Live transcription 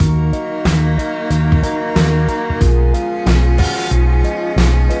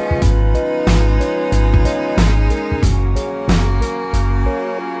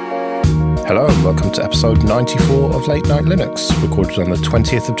welcome to episode 94 of Late Night Linux, recorded on the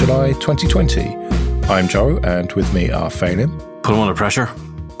 20th of July 2020. I'm Joe, and with me are Phelim. Put him under pressure.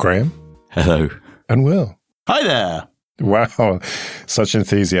 Graham. Hello. And Will. Hi there. Wow, such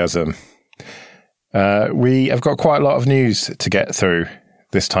enthusiasm. We have got quite a lot of news to get through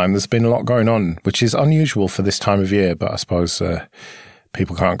this time. There's been a lot going on, which is unusual for this time of year, but I suppose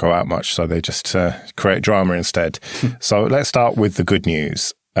people can't go out much, so they just create drama instead. So let's start with the good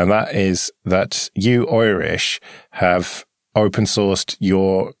news, and that is that you, Irish, have open sourced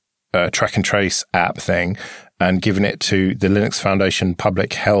your track and trace app thing and given it to the Linux Foundation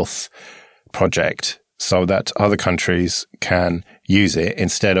Public Health Project so that other countries can use it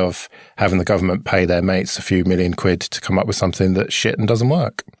instead of having the government pay their mates a few million quid to come up with something that's shit and doesn't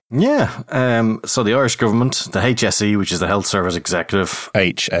work. Yeah. So the Irish government, the HSE, which is the Health Service Executive.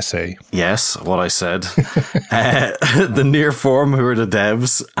 HSE. Yes, what I said. The Nearform, who are the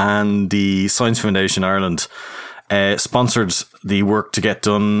devs, and the Science Foundation Ireland sponsored the work to get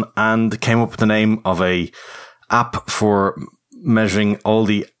done and came up with the name of a app for measuring all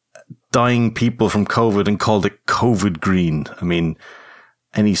the dying people from COVID and called it COVID Green. I mean,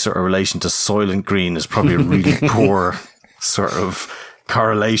 any sort of relation to Soylent Green is probably a really poor sort of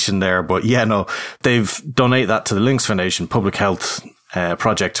correlation there. But yeah, no, they've donated that to the Linux Foundation Public Health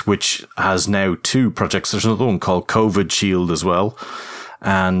Project, which has now two projects. There's another one called COVID Shield as well.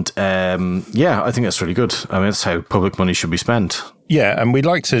 And yeah, I think that's really good. I mean, that's how public money should be spent. Yeah, and we'd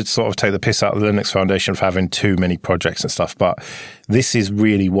like to sort of take the piss out of the Linux Foundation for having too many projects and stuff, but this is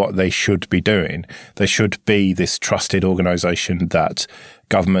really what they should be doing. They should be this trusted organisation that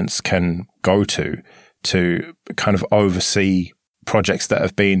governments can go to kind of oversee projects that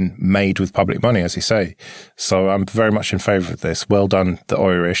have been made with public money, as you say. So I'm very much in favour of this. Well done, the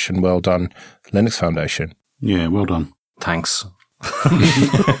Irish, and well done, Linux Foundation. Yeah, well done. Thanks.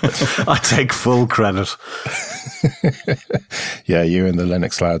 I take full credit. Yeah, you and the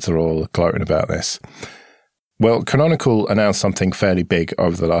Linux lads are all gloating about this. Well, Canonical announced something fairly big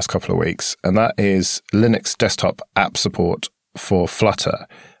over the last couple of weeks, and that is Linux desktop app support for Flutter.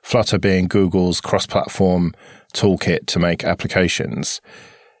 Flutter being Google's cross-platform toolkit to make applications.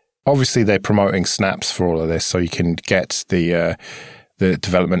 Obviously, they're promoting snaps for all of this, so you can get the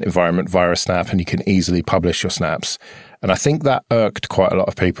development environment via a snap, and you can easily publish your snaps. And I think that irked quite a lot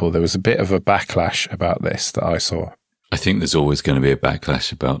of people. There was a bit of a backlash about this that I saw. I think there's always going to be a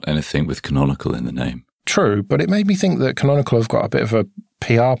backlash about anything with Canonical in the name. True, but it made me think that Canonical have got a bit of a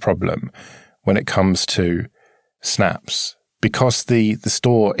PR problem when it comes to snaps, because the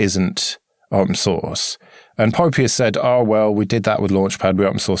store isn't open source. And Popius said, oh, well, we did that with Launchpad, we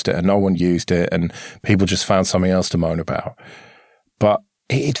open sourced it and no one used it and people just found something else to moan about. But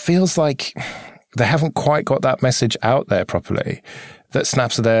it feels like they haven't quite got that message out there properly, that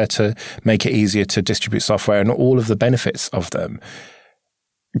snaps are there to make it easier to distribute software and all of the benefits of them.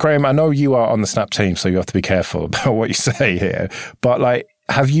 Graham, I know you are on the snap team, so you have to be careful about what you say here. But like,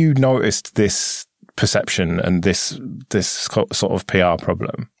 have you noticed this perception and this sort of PR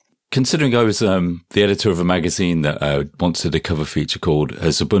problem? Considering I was the editor of a magazine that once had a cover feature called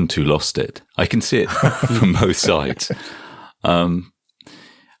Has Ubuntu Lost It? I can see it from both sides.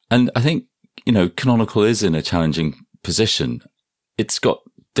 And I think, you know, Canonical is in a challenging position. It's got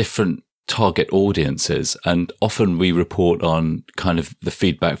different target audiences, and often we report on kind of the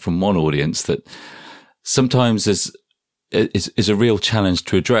feedback from one audience that sometimes is a real challenge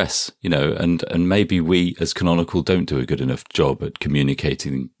to address, you know, and maybe we as Canonical don't do a good enough job at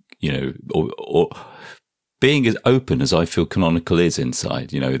communicating, you know, or being as open as I feel Canonical is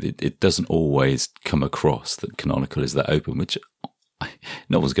inside. You know, it doesn't always come across that Canonical is that open, which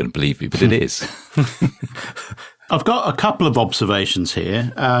no one's going to believe me, but it is. I've got a couple of observations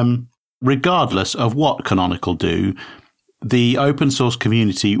here. Regardless of what Canonical do, the open source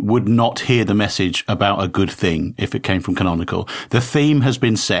community would not hear the message about a good thing if it came from Canonical. The theme has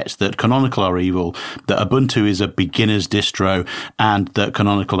been set that Canonical are evil, that Ubuntu is a beginner's distro, and that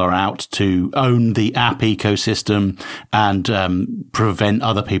Canonical are out to own the app ecosystem and prevent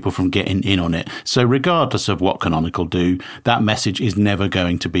other people from getting in on it. So regardless of what Canonical do, that message is never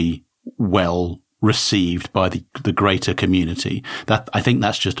going to be well received by the greater community. That, I think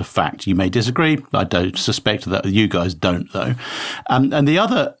that's just a fact. You may disagree. I don't suspect that you guys don't, though. And the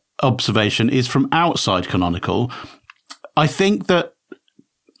other observation is from outside Canonical. I think that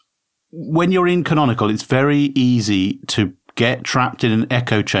when you're in Canonical, it's very easy to get trapped in an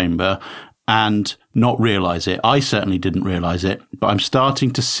echo chamber and not realize it. I certainly didn't realize it, but I'm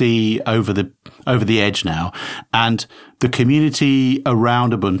starting to see over the edge now. And the community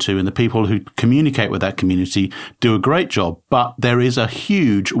around Ubuntu and the people who communicate with that community do a great job. But there is a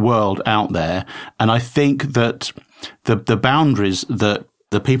huge world out there. And I think that the boundaries that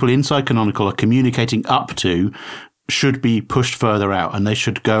the people inside Canonical are communicating up to should be pushed further out, and they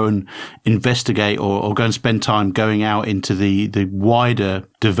should go and investigate or go and spend time going out into the wider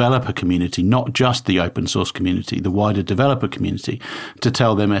developer community, not just the open source community, the wider developer community, to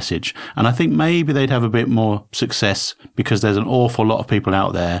tell their message. And I think maybe they'd have a bit more success, because there's an awful lot of people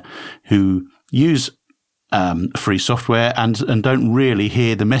out there who use free software and don't really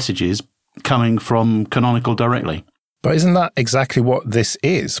hear the messages coming from Canonical directly. But isn't that exactly what this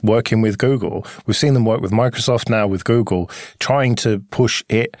is, working with Google? We've seen them work with Microsoft, now with Google, trying to push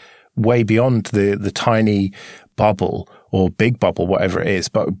it way beyond the tiny bubble or big bubble, whatever it is,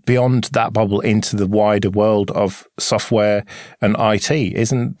 but beyond that bubble into the wider world of software and IT.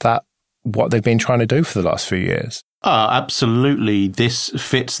 Isn't that what they've been trying to do for the last few years? Absolutely. This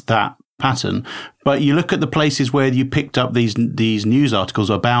fits that pattern. But you look at the places where you picked up these news articles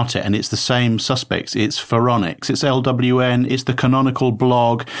about it, and it's the same suspects. It's Phoronix, it's LWN, it's the Canonical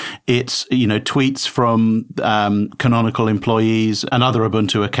blog, it's, tweets from Canonical employees and other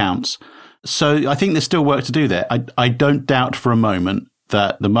Ubuntu accounts. So I think there's still work to do there. I don't doubt for a moment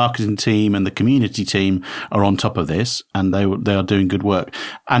that the marketing team and the community team are on top of this, and they are doing good work.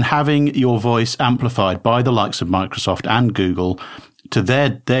 And having your voice amplified by the likes of Microsoft and Google to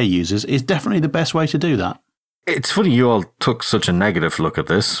their users is definitely the best way to do that. It's funny you all took such a negative look at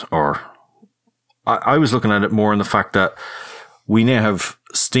this, or I was looking at it more in the fact that we now have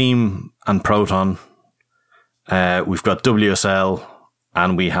Steam and Proton, we've got WSL,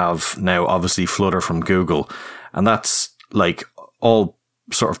 and we have now obviously Flutter from Google. And that's like all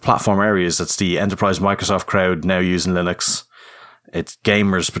sort of platform areas. That's the enterprise Microsoft crowd now using Linux. It's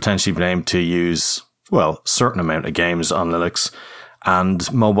gamers potentially being able to use, a certain amount of games on Linux,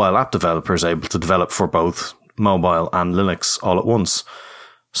 and mobile app developers able to develop for both mobile and Linux all at once.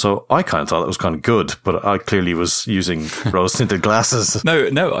 So I kind of thought it was kind of good, but I clearly was using rose-tinted glasses.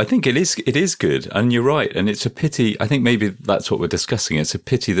 No, I think it is good. And you're right. And it's a pity. I think maybe that's what we're discussing. It's a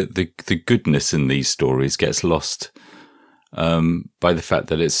pity that the goodness in these stories gets lost by the fact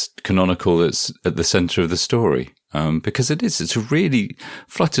that it's Canonical that's at the center of the story. Because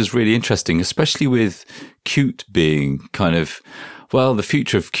Flutter's really interesting, especially with Qt being kind of, the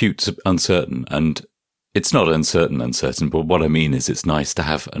future of Qt's uncertain, and it's not uncertain, but what I mean is it's nice to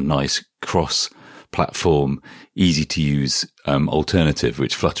have a nice cross-platform, easy-to-use alternative,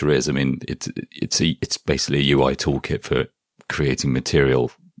 which Flutter is. I mean, it's basically a UI toolkit for creating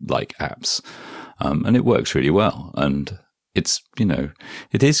material-like apps, and it works really well. And it's,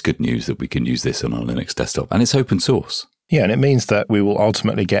 it is good news that we can use this on our Linux desktop, and it's open source. Yeah, and it means that we will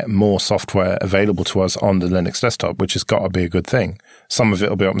ultimately get more software available to us on the Linux desktop, which has got to be a good thing. Some of it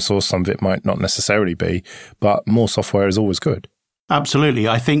will be open source, some of it might not necessarily be, but more software is always good. Absolutely.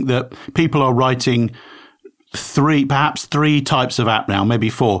 I think that people are writing perhaps three types of app now, maybe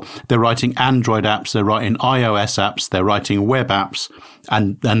four. They're writing Android apps, they're writing iOS apps, they're writing web apps,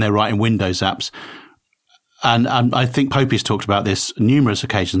 and then they're writing Windows apps. And I think Popey's talked about this numerous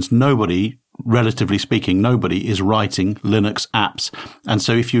occasions. Relatively speaking, nobody is writing Linux apps. And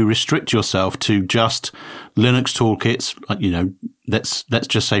so if you restrict yourself to just Linux toolkits, let's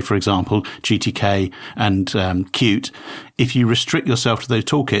just say, for example, GTK and Qt, if you restrict yourself to those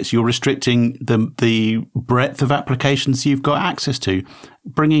toolkits, you're restricting the breadth of applications you've got access to.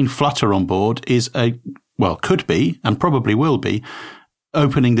 Bringing Flutter on board could be, and probably will be,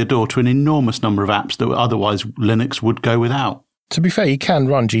 opening the door to an enormous number of apps that otherwise Linux would go without. To be fair, you can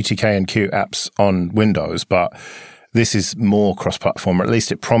run GTK and Qt apps on Windows, but this is more cross-platform, or at least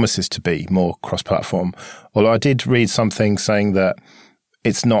it promises to be more cross-platform. Although I did read something saying that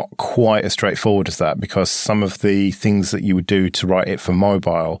it's not quite as straightforward as that, because some of the things that you would do to write it for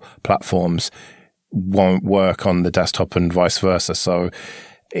mobile platforms won't work on the desktop and vice versa. So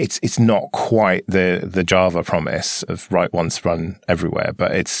it's not quite the Java promise of write once, run everywhere,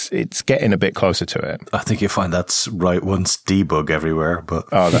 but it's getting a bit closer to it. I think you find that's write once, debug everywhere. But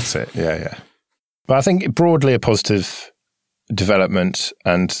that's it. Yeah. But I think broadly a positive development,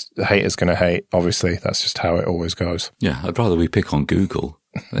 and the haters going to hate. Obviously, that's just how it always goes. Yeah, I'd rather we pick on Google.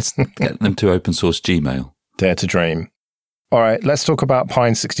 Let's get them to open source Gmail. Dare to dream. All right, let's talk about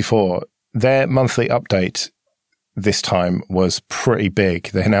Pine64. Their monthly update this time was pretty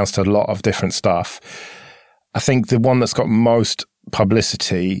big. They announced a lot of different stuff. I think the one that's got most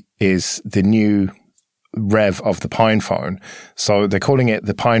publicity is the new rev of the PinePhone. So they're calling it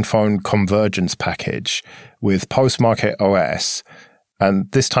the PinePhone Convergence Package with Postmarket OS.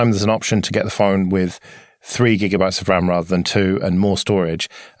 And this time there's an option to get the phone with 3 gigabytes of RAM rather than 2 and more storage.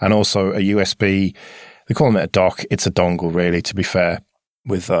 And also a USB, they call it a dock. It's a dongle, really, to be fair,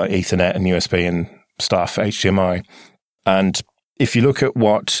 with Ethernet and USB and stuff, HDMI. And if you look at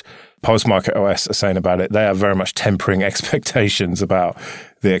what Postmarket OS are saying about it, they are very much tempering expectations about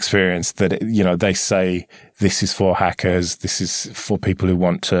the experience. That they say this is for hackers, this is for people who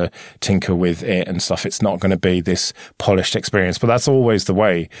want to tinker with it and stuff. It's not going to be this polished experience, but that's always the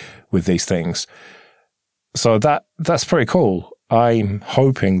way with these things. So that's pretty cool. I'm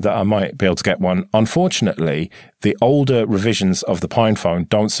hoping that I might be able to get one. Unfortunately, the older revisions of the PinePhone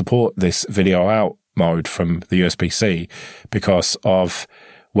don't support this video out mode from the USB-C because of,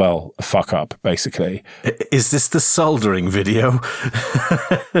 well, a fuck up, basically. Is this the soldering video?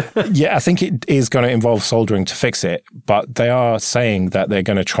 Yeah, I think it is going to involve soldering to fix it, but they are saying that they're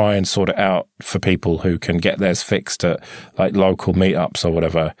going to try and sort it out for people who can get theirs fixed at like local meetups or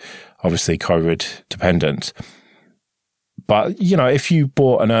whatever, obviously COVID dependent. But, if you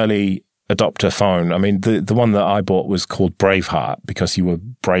bought an early adopter phone, I mean, the one that I bought was called Braveheart because you were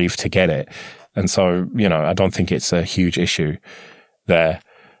brave to get it. And so, I don't think it's a huge issue there.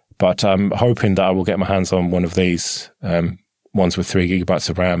 But I'm hoping that I will get my hands on one of these ones with 3 gigabytes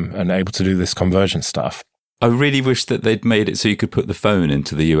of RAM and able to do this convergence stuff. I really wish that they'd made it so you could put the phone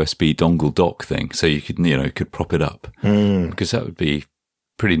into the USB dongle dock thing, so you could prop it up, because that would be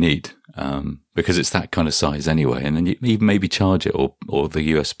pretty neat. Because it's that kind of size anyway, and then you even maybe charge it or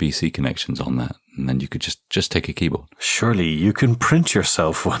the USB-C connections on that, and then you could just take a keyboard. Surely you can print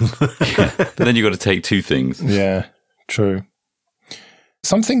yourself one. Yeah, but then you've got to take 2 things. Yeah, true.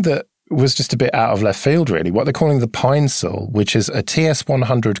 Something that was just a bit out of left field, really, what they're calling the PineSil, which is a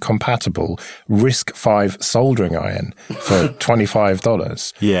TS100 compatible RISC-V soldering iron for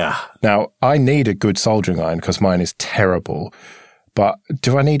 $25. Yeah. Now, I need a good soldering iron because mine is terrible. But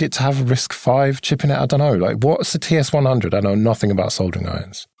do I need it to have a RISC-V chip in it? I don't know. Like, what's the TS100? I know nothing about soldering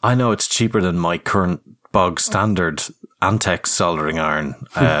irons. I know it's cheaper than my current bog standard Antex soldering iron.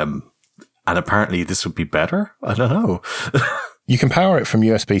 And apparently this would be better. I don't know. You can power it from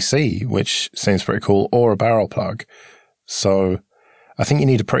USB-C, which seems pretty cool, or a barrel plug. So I think you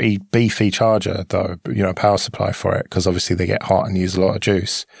need a pretty beefy charger, though, power supply for it, because obviously they get hot and use a lot of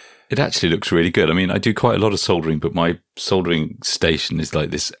juice. It actually looks really good. I mean, I do quite a lot of soldering, but my soldering station is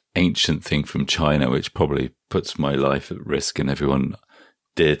like this ancient thing from China, which probably puts my life at risk and everyone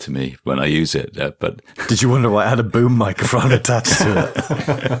dear to me when I use it. But did you wonder why I had a boom microphone attached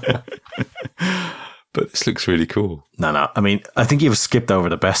to it? But this looks really cool. No. I mean, I think you've skipped over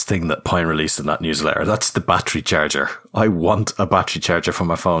the best thing that Pine released in that newsletter. That's the battery charger. I want a battery charger for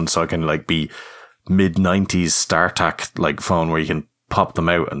my phone so I can be mid-90s StarTAC phone where you can pop them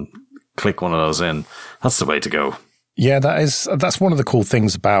out and click one of those in. That's the way to go. Yeah, that's one of the cool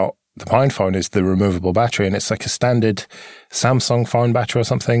things about the PinePhone is the removable battery, and it's like a standard Samsung phone battery or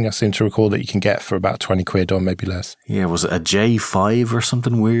something. I seem to recall that you can get for about 20 quid or maybe less. Yeah, was it a J5 or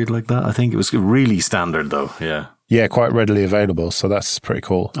something weird like that? I think it was really standard though. Yeah. Yeah, quite readily available, so that's pretty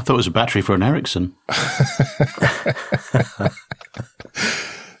cool. I thought it was a battery for an Ericsson.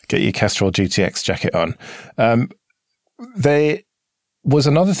 Get your Kestrel GTX jacket on. There was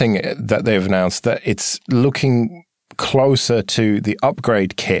another thing that they've announced, that it's looking closer to the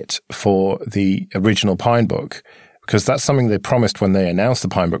upgrade kit for the original Pinebook, because that's something they promised when they announced the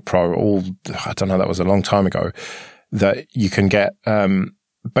Pinebook Pro. I don't know, that was a long time ago, that you can get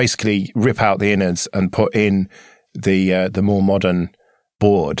basically rip out the innards and put in the more modern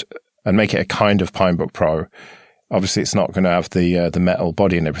board and make it a kind of Pinebook Pro. Obviously, it's not going to have the metal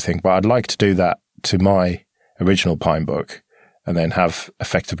body and everything, but I'd like to do that to my original Pinebook and then have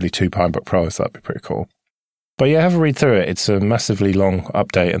effectively 2 Pinebook Pros. That'd be pretty cool. But yeah, have a read through it. It's a massively long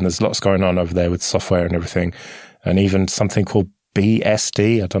update, and there's lots going on over there with software and everything, and even something called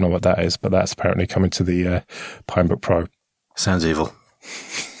BSD. I don't know what that is, but that's apparently coming to the Pinebook Pro. Sounds evil.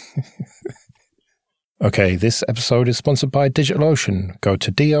 Okay, this episode is sponsored by DigitalOcean. Go to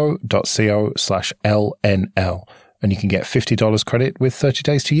do.co/LNL, and you can get $50 credit with 30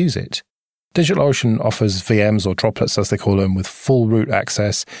 days to use it. DigitalOcean offers VMs, or droplets as they call them, with full root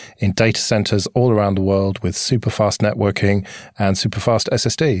access in data centers all around the world with super fast networking and super fast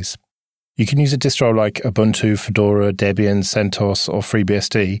SSDs. You can use a distro like Ubuntu, Fedora, Debian, CentOS, or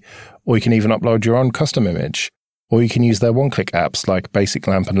FreeBSD, or you can even upload your own custom image. Or you can use their one-click apps like Basic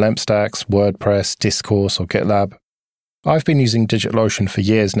Lamp and LampStacks, WordPress, Discourse, or GitLab. I've been using DigitalOcean for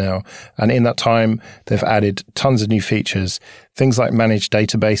years now, and in that time, they've added tons of new features, things like managed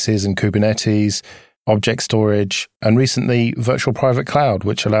databases and Kubernetes, object storage, and recently Virtual Private Cloud,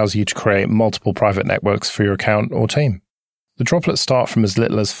 which allows you to create multiple private networks for your account or team. The droplets start from as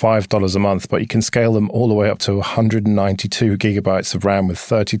little as $5 a month, but you can scale them all the way up to 192 gigabytes of RAM with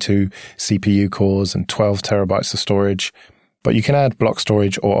 32 CPU cores and 12 terabytes of storage. But you can add block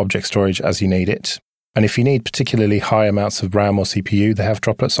storage or object storage as you need it. And if you need particularly high amounts of RAM or CPU, they have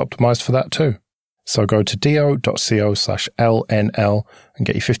droplets optimized for that too. So go to do.co/LNL and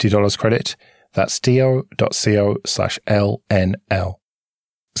get your $50 credit. That's do.co/LNL.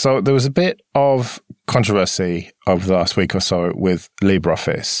 So there was a bit of controversy over the last week or so with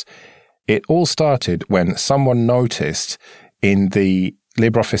LibreOffice. It all started when someone noticed in the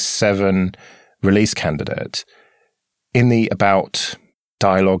LibreOffice 7 release candidate, in the About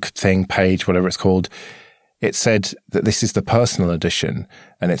dialogue thing page, whatever it's called, it said that this is the personal edition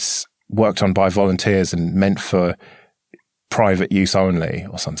and it's worked on by volunteers and meant for private use only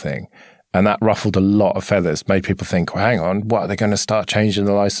or something. And that ruffled a lot of feathers, made people think, well, hang on, what, are they going to start changing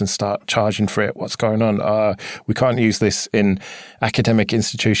the license, start charging for it? What's going on? We can't use this in academic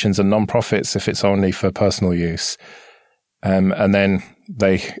institutions and non-profits if it's only for personal use. And then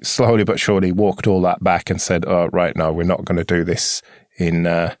they slowly but surely walked all that back and said, oh, right, no, we're not going to do this in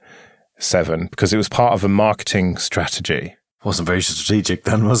 7 because it was part of a marketing strategy. Wasn't very strategic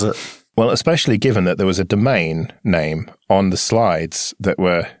then, was it? Well, especially given that there was a domain name on the slides that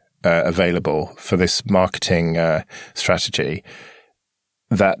were available for this marketing strategy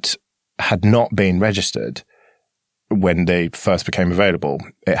that had not been registered when they first became available.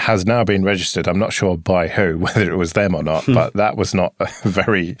 It has now been registered. I'm not sure by who, whether it was them or not, but that was not a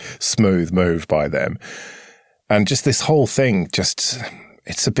very smooth move by them. And just this whole thing,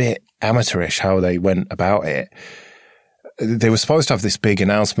 it's a bit amateurish how they went about it. They were supposed to have this big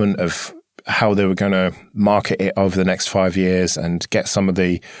announcement of how they were going to market it over the next 5 years and get some of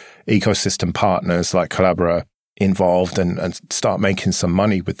the ecosystem partners like Collabora involved and start making some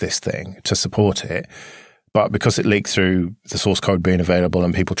money with this thing to support it. But because it leaked through the source code being available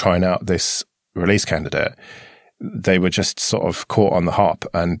and people trying out this release candidate, they were just sort of caught on the hop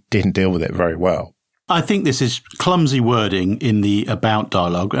and didn't deal with it very well. I think this is clumsy wording in the About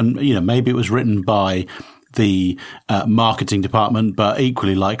dialogue. And, maybe it was written by the marketing department, but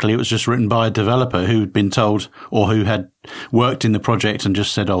equally likely it was just written by a developer who'd been told or who had worked in the project and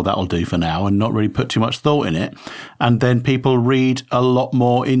just said, oh, that'll do for now, and not really put too much thought in it. And then people read a lot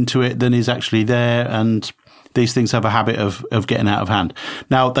more into it than is actually there, and these things have a habit of getting out of hand.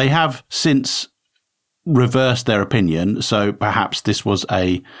 Now, they have since reversed their opinion, so perhaps this was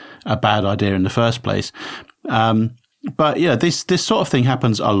a bad idea in the first place. But yeah, this sort of thing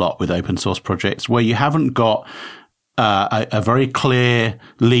happens a lot with open source projects where you haven't got a very clear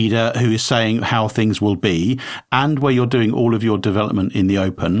leader who is saying how things will be, and where you're doing all of your development in the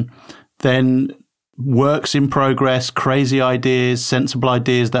open. Then works in progress, crazy ideas, sensible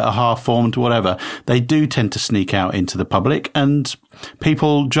ideas that are half-formed, whatever, they do tend to sneak out into the public and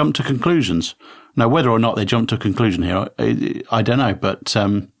people jump to conclusions. Now, whether or not they jump to a conclusion here, I don't know, but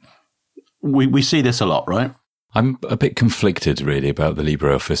we see this a lot, right? I'm a bit conflicted, really, about the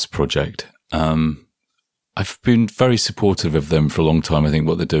LibreOffice project. I've been very supportive of them for a long time. I think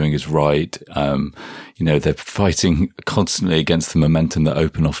what they're doing is right. They're fighting constantly against the momentum that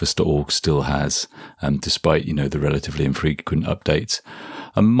OpenOffice.org still has, despite, the relatively infrequent updates.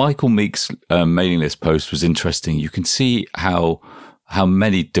 Michael Meek's mailing list post was interesting. You can see how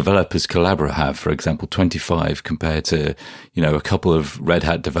many developers Collabora have, for example, 25 compared to, a couple of Red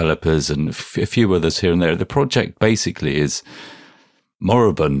Hat developers and a few others here and there. The project basically is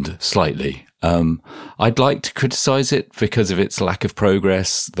moribund slightly. I'd like to criticize it because of its lack of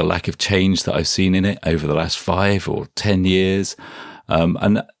progress, the lack of change that I've seen in it over the last 5 or 10 years.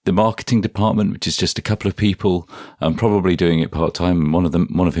 And the marketing department, which is just a couple of people, probably doing it part-time, one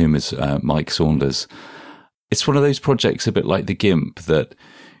of whom is Mike Saunders. It's one of those projects a bit like the GIMP that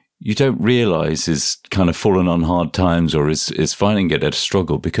you don't realize is kind of fallen on hard times or is finding it a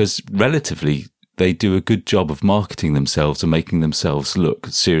struggle because relatively they do a good job of marketing themselves and making themselves look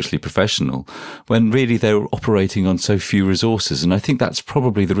seriously professional when really they're operating on so few resources. And I think that's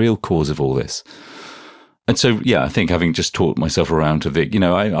probably the real cause of all this. And so, yeah, I think having just taught myself around to Vic,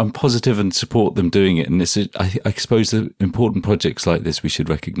 I'm positive and support them doing it. And I suppose the important projects like this we should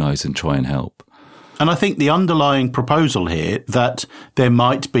recognize and try and help. And I think the underlying proposal here that there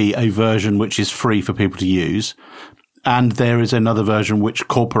might be a version which is free for people to use and there is another version which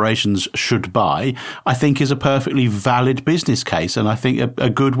corporations should buy, I think is a perfectly valid business case and I think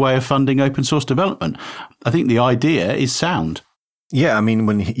a good way of funding open source development. I think the idea is sound. Yeah, I mean,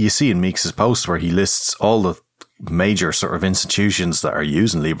 when you see in Meeks' post where he lists all the major sort of institutions that are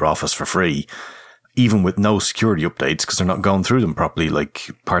using LibreOffice for free, even with no security updates, because they're not going through them properly, like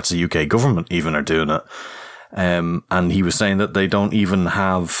parts of the UK government even are doing it. And he was saying that they don't even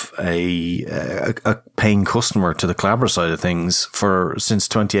have a paying customer to the Collabora side of things since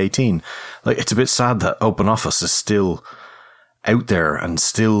 2018. Like, it's a bit sad that OpenOffice is still out there and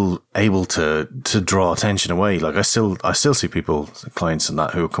still able to draw attention away. Like, I still see people, clients and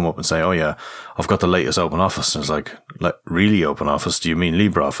that, who come up and say, "Oh yeah, I've got the latest OpenOffice." And it's like, really OpenOffice? Do you mean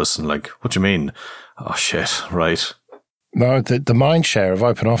LibreOffice? And like, what do you mean? Oh shit, right. No, the mind share of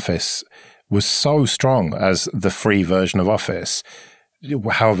OpenOffice was so strong as the free version of Office,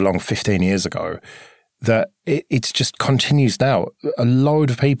 however long, 15 years ago, that it just continues now. A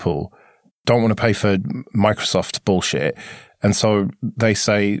load of people don't want to pay for Microsoft bullshit. And so they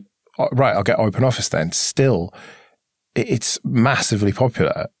say, right, I'll get OpenOffice then. Still, it's massively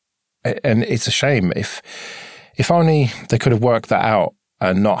popular. And it's a shame. If only they could have worked that out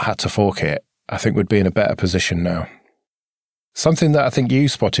and not had to fork it, I think we'd be in a better position now. Something that I think you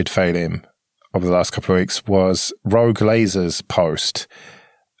spotted failing over the last couple of weeks was Rogue Laser's post,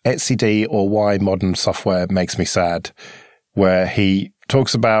 etcd or why modern software makes me sad, where he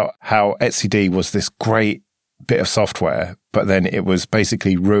talks about how etcd was this great bit of software, but then it was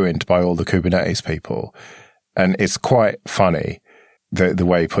basically ruined by all the Kubernetes people. And it's quite funny, the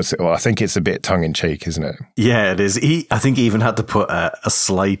way he puts it. Well, I think it's a bit tongue-in-cheek, isn't it? Yeah, it is. I think he even had to put a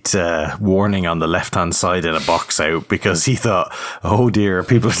slight warning on the left-hand side in a box out, because he thought, oh dear,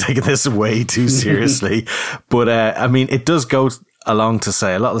 people are taking this way too seriously. But I mean, it does go along to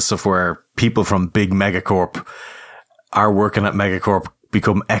say a lot of the stuff where people from big megacorp are working at megacorp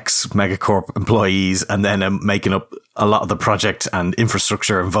become ex-megacorp employees, and then making up a lot of the project and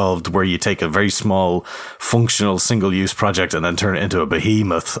infrastructure involved, where you take a very small functional single-use project and then turn it into a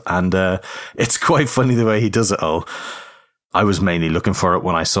behemoth. And it's quite funny the way he does it all. I was mainly looking for it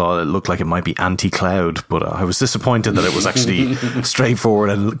when I saw it looked like it might be anti-cloud, but I was disappointed that it was actually straightforward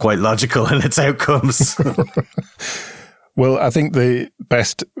and quite logical in its outcomes. Well, I think the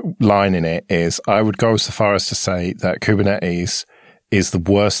best line in it is, I would go so far as to say that Kubernetes is the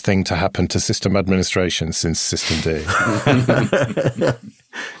worst thing to happen to system administration since systemd.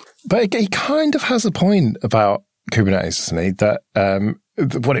 But he kind of has a point about Kubernetes, doesn't he? That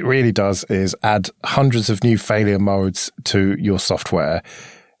what it really does is add hundreds of new failure modes to your software,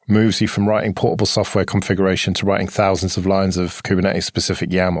 moves you from writing portable software configuration to writing thousands of lines of Kubernetes-specific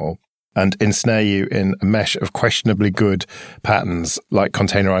YAML, and ensnare you in a mesh of questionably good patterns like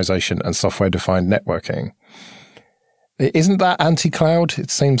containerization and software-defined networking. Isn't that anti-cloud?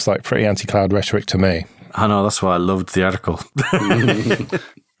 It seems like pretty anti-cloud rhetoric to me. I know, that's why I loved the article.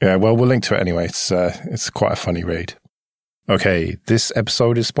 Yeah, well, we'll link to it anyway. It's quite a funny read. Okay, this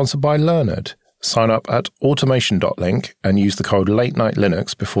episode is sponsored by Learned. Sign up at automation.link and use the code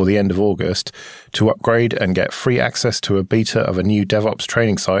LateNightLinux before the end of August to upgrade and get free access to a beta of a new DevOps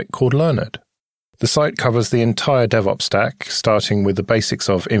training site called Learned. The site covers the entire DevOps stack, starting with the basics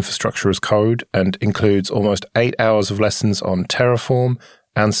of infrastructure as code, and includes almost 8 hours of lessons on Terraform,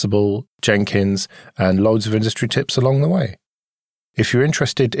 Ansible, Jenkins, and loads of industry tips along the way. If you're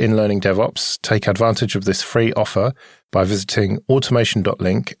interested in learning DevOps, take advantage of this free offer by visiting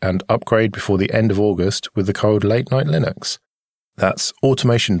automation.link and upgrade before the end of August with the code LateNightLinux. That's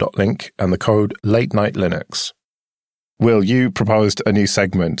automation.link and the code LateNightLinux. Will, you proposed a new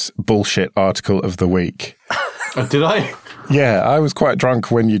segment, Bullshit Article of the Week. Did I? Yeah, I was quite drunk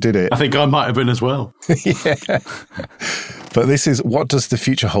when you did it. I think I might have been as well. Yeah. But this is, what does the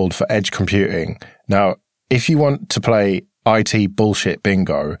future hold for edge computing? Now, if you want to play IT bullshit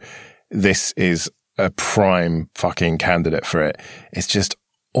bingo, this is a prime fucking candidate for it. It's just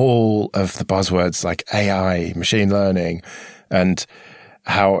all of the buzzwords like AI, machine learning, and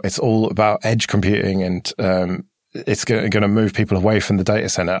how it's all about edge computing, and it's going to move people away from the data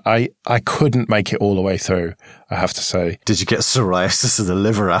center. I couldn't make it all the way through, I have to say. Did you get psoriasis of the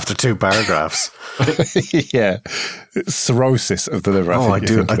liver after 2 paragraphs? Yeah. Cirrhosis of the liver. I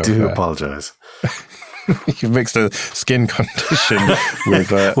do apologize. You've mixed a skin condition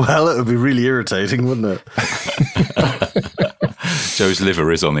with... well, it would be really irritating, wouldn't it? Joe's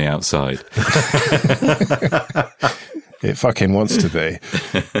liver is on the outside. It fucking wants to be.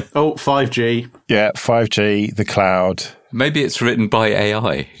 Oh, 5G. Yeah, 5G, the cloud. Maybe it's written by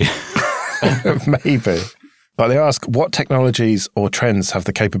AI. Maybe. But they ask, what technologies or trends have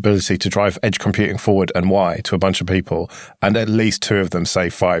the capability to drive edge computing forward and why to a bunch of people? And at least 2 of them say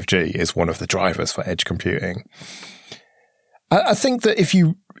 5G is one of the drivers for edge computing. I think that if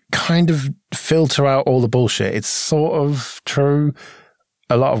you kind of filter out all the bullshit, it's sort of true.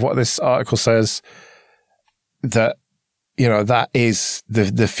 A lot of what this article says, that, you know, that is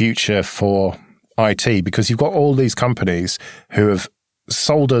the future for IT, because you've got all these companies who have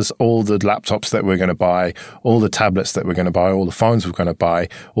sold us all the laptops that we're going to buy, all the tablets that we're going to buy, all the phones we're going to buy,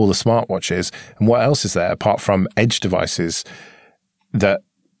 all the smartwatches. And what else is there apart from edge devices that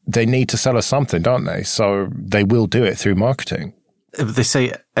they need to sell us something, don't they? So they will do it through marketing. They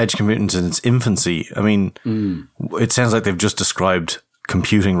say edge computing's in its infancy. I mean, it sounds like they've just described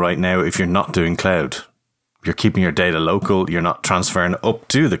computing right now if you're not doing cloud. You're keeping your data local, you're not transferring up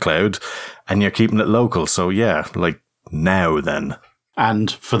to the cloud, and you're keeping it local. So yeah, like now then.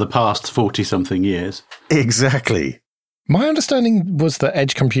 And for the past 40-something years. Exactly. My understanding was that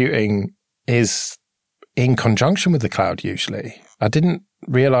edge computing is in conjunction with the cloud usually. I didn't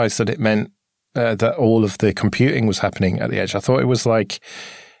realize that it meant that all of the computing was happening at the edge. I thought it was like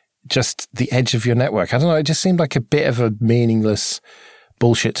just the edge of your network. I don't know, it just seemed like a bit of a meaningless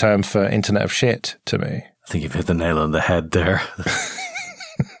bullshit term for Internet of Shit to me. I think you've hit the nail on the head there.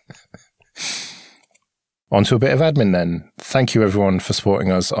 On to a bit of admin then. Thank you everyone for supporting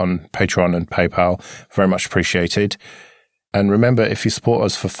us on Patreon and PayPal. Very much appreciated. And remember, if you support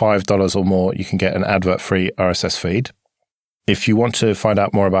us for $5 or more, you can get an advert-free RSS feed. If you want to find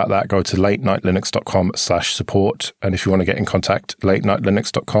out more about that, go to latenightlinux.com/support. And if you want to get in contact,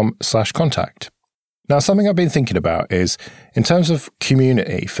 latenightlinux.com/contact. Now, something I've been thinking about is, in terms of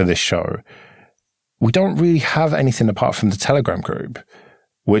community for this show, we don't really have anything apart from the Telegram group,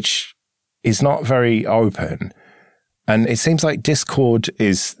 which is not very open. And it seems like Discord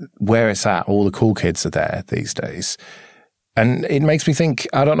is where it's at. All the cool kids are there these days. And it makes me think,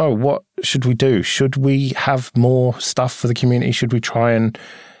 I don't know, what should we do? Should we have more stuff for the community? Should we try and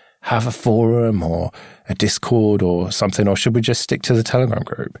have a forum or a Discord or something? Or should we just stick to the Telegram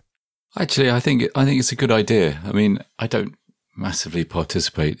group? Actually, I think it's a good idea. I mean, I don't massively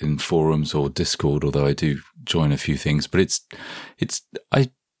participate in forums or Discord, although I do join a few things. But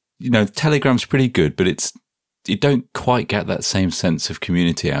Telegram's pretty good, but you don't quite get that same sense of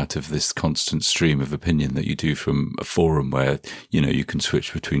community out of this constant stream of opinion that you do from a forum where, you can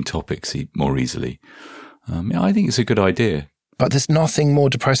switch between topics more easily. I think it's a good idea. But there's nothing more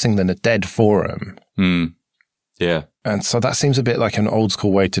depressing than a dead forum. Yeah. And so that seems a bit like an old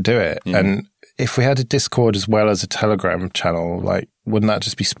school way to do it. Yeah. And if we had a Discord as well as a Telegram channel, wouldn't that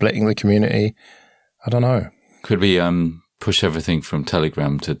just be splitting the community? I don't know. Could we push everything from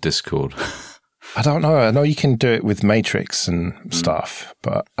Telegram to Discord? I don't know. I know you can do it with Matrix and stuff,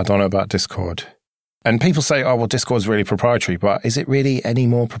 but I don't know about Discord. And people say, oh, well, Discord's really proprietary, but is it really any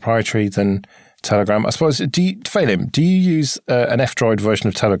more proprietary than Telegram? I suppose, Phelim, do you use an F-Droid version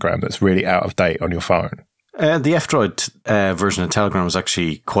of Telegram that's really out of date on your phone? The F-Droid version of Telegram is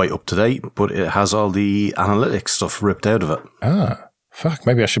actually quite up to date, but it has all the analytics stuff ripped out of it. Ah, fuck,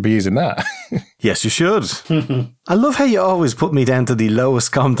 maybe I should be using that. Yes, you should. I love how you always put me down to the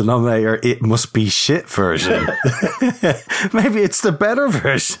lowest common denominator, it must be shit version. Maybe it's the better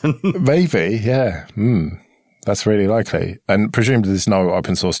version. Maybe, yeah. That's really likely. And presumably there's no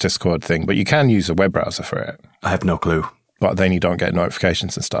open source Discord thing, but you can use a web browser for it. I have no clue. But then you don't get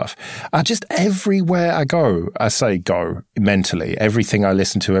notifications and stuff. Everywhere I go, I say go mentally. Everything I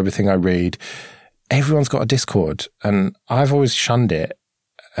listen to, everything I read, everyone's got a Discord. And I've always shunned it.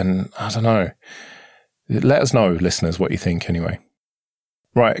 And I don't know. Let us know, listeners, what you think anyway.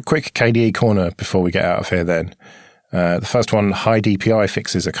 Right, a quick KDE corner before we get out of here then. The first one, high DPI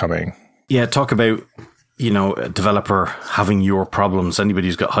fixes are coming. Yeah, talk about a developer having your problems. Anybody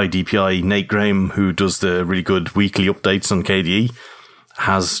who's got high DPI, Nate Graham, who does the really good weekly updates on KDE,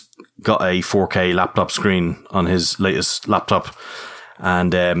 has got a 4K laptop screen on his latest laptop.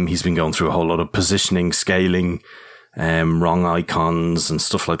 And he's been going through a whole lot of positioning, scaling, wrong icons and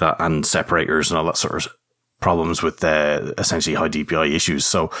stuff like that, and separators and all that sort of problems with essentially high DPI issues.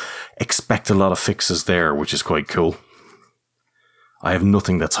 So expect a lot of fixes there, which is quite cool. I have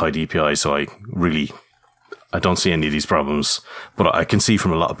nothing that's high DPI, so I don't see any of these problems, but I can see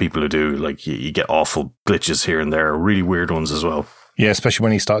from a lot of people who do, you get awful glitches here and there, really weird ones as well. Yeah, especially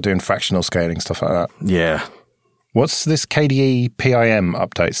when you start doing fractional scaling, stuff like that. Yeah. What's this KDE PIM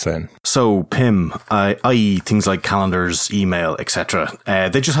updates then? So PIM, i.e. things like calendars, email, etc.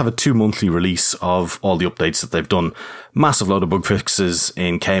 They just have a 2-monthly release of all the updates that they've done. Massive load of bug fixes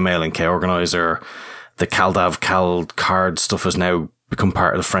in Kmail and Korganizer. The CalDAV, CalCard stuff has now become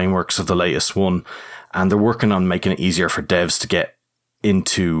part of the frameworks of the latest one. And they're working on making it easier for devs to get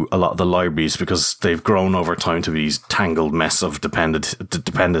into a lot of the libraries because they've grown over time to be these tangled mess of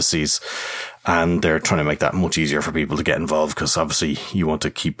dependencies. And they're trying to make that much easier for people to get involved because obviously you want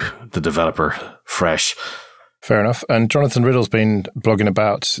to keep the developer fresh. Fair enough. And Jonathan Riddle's been blogging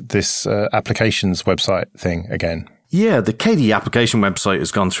about this applications website thing again. Yeah, the KDE application website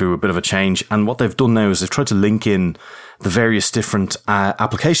has gone through a bit of a change, and what they've done now is they've tried to link in the various different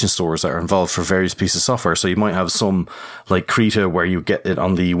application stores that are involved for various pieces of software. So you might have some like Krita where you get it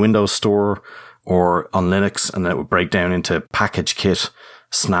on the Windows Store or on Linux, and it would break down into PackageKit,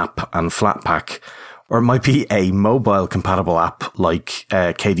 Snap, and Flatpak. Or it might be a mobile compatible app like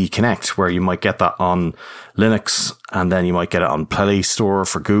KDE Connect, where you might get that on Linux, and then you might get it on Play Store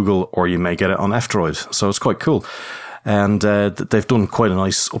for Google, or you may get it on F-Droid. So it's quite cool. And they've done quite a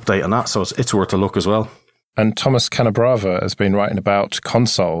nice update on that, so it's worth a look as well. And Thomas Canabrava has been writing about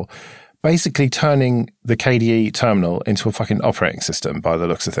Console, basically turning the KDE terminal into a fucking operating system by the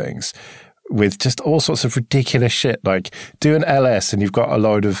looks of things, with just all sorts of ridiculous shit, like do an LS and you've got a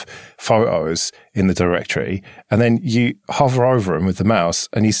load of photos in the directory, and then you hover over them with the mouse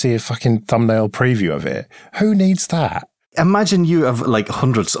and you see a fucking thumbnail preview of it. Who needs that? Imagine you have like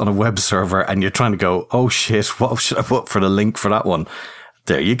hundreds on a web server and you're trying to go, oh shit, what should I put for the link for that one?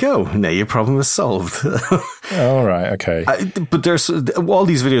 There you go. Now your problem is solved. All right. Okay. But there's all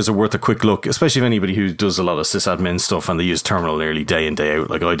these videos are worth a quick look, especially if anybody who does a lot of sysadmin stuff and they use terminal nearly day in, day out,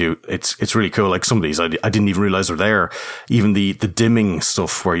 like I do. It's really cool. Like some of these I didn't even realize were there. Even the dimming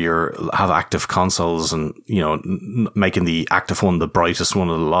stuff where you have active consoles and, you know, making the active one the brightest one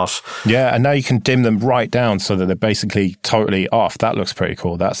of the lot. Yeah. And now you can dim them right down so that they're basically totally off. That looks pretty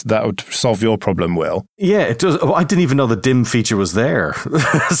cool. That would solve your problem, Will. Yeah, it does. I didn't even know the dim feature was there.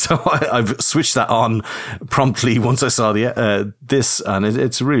 So I've switched that on promptly once I saw this, and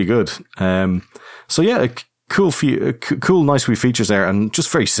it's really good. So yeah, cool, nice wee features there, and just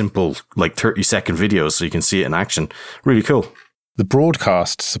very simple, like 30-second videos, so you can see it in action. Really cool. The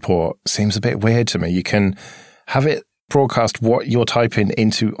broadcast support seems a bit weird to me. You can have it broadcast what you're typing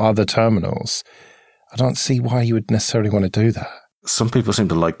into other terminals. I don't see why you would necessarily want to do that. Some people seem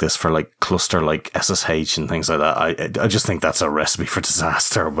to like this for like cluster like SSH and things like that. I just think that's a recipe for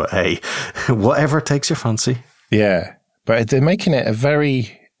disaster, but hey, whatever takes your fancy. Yeah, but they're making it a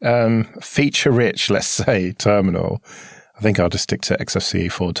very feature-rich, let's say, terminal. I think I'll just stick to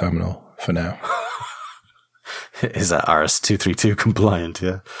XFCE4 terminal for now. Is that RS-232 compliant?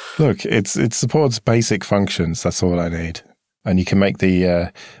 Yeah. Look, it supports basic functions. That's all I need. And you can make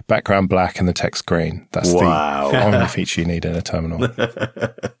the background black and the text green. That's the only feature you need in a terminal.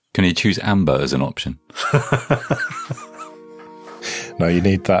 Can you choose amber as an option? No, you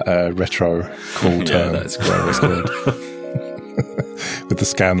need that retro cool term. Yeah, that's whatever it's called. With the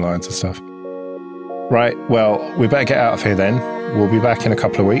scan lines and stuff. Right, well, we better get out of here then. We'll be back in a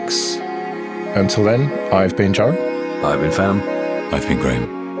couple of weeks. Until then, I've been Joe. I've been Phenom. I've been Graham.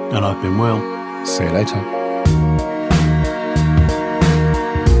 And I've been Will. See you later.